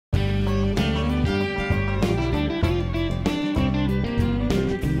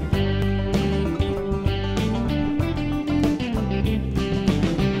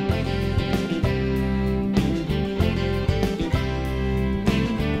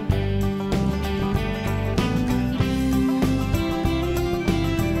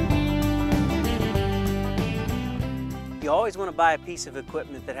always want to buy a piece of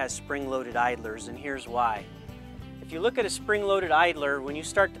equipment that has spring-loaded idlers, and here's why. If you look at a spring-loaded idler, when you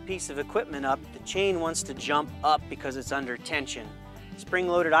start the piece of equipment up, the chain wants to jump up because it's under tension.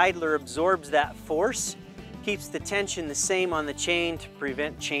 Spring-loaded idler absorbs that force, keeps the tension the same on the chain to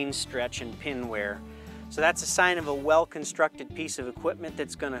prevent chain stretch and pin wear. So that's a sign of a well-constructed piece of equipment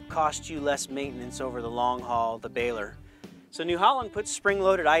that's going to cost you less maintenance over the long haul, the baler. So New Holland puts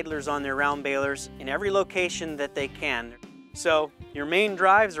spring-loaded idlers on their round balers in every location that they can. So your main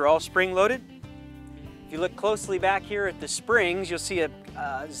drives are all spring-loaded. If you look closely back here at the springs, you'll see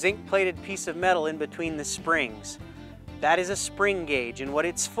a zinc-plated piece of metal in between the springs. That is a spring gauge, and what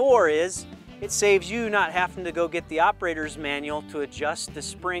it's for is it saves you not having to go get the operator's manual to adjust the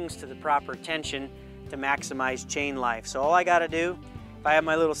springs to the proper tension to maximize chain life. So all I got to do, if I have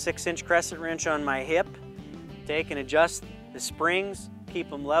my little 6-inch crescent wrench on my hip, take and adjust the springs, keep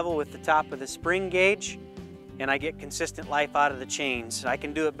them level with the top of the spring gauge, and I get consistent life out of the chains. I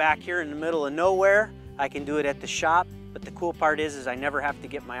can do it back here in the middle of nowhere. I can do it at the shop, but the cool part is I never have to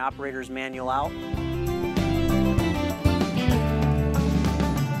get my operator's manual out.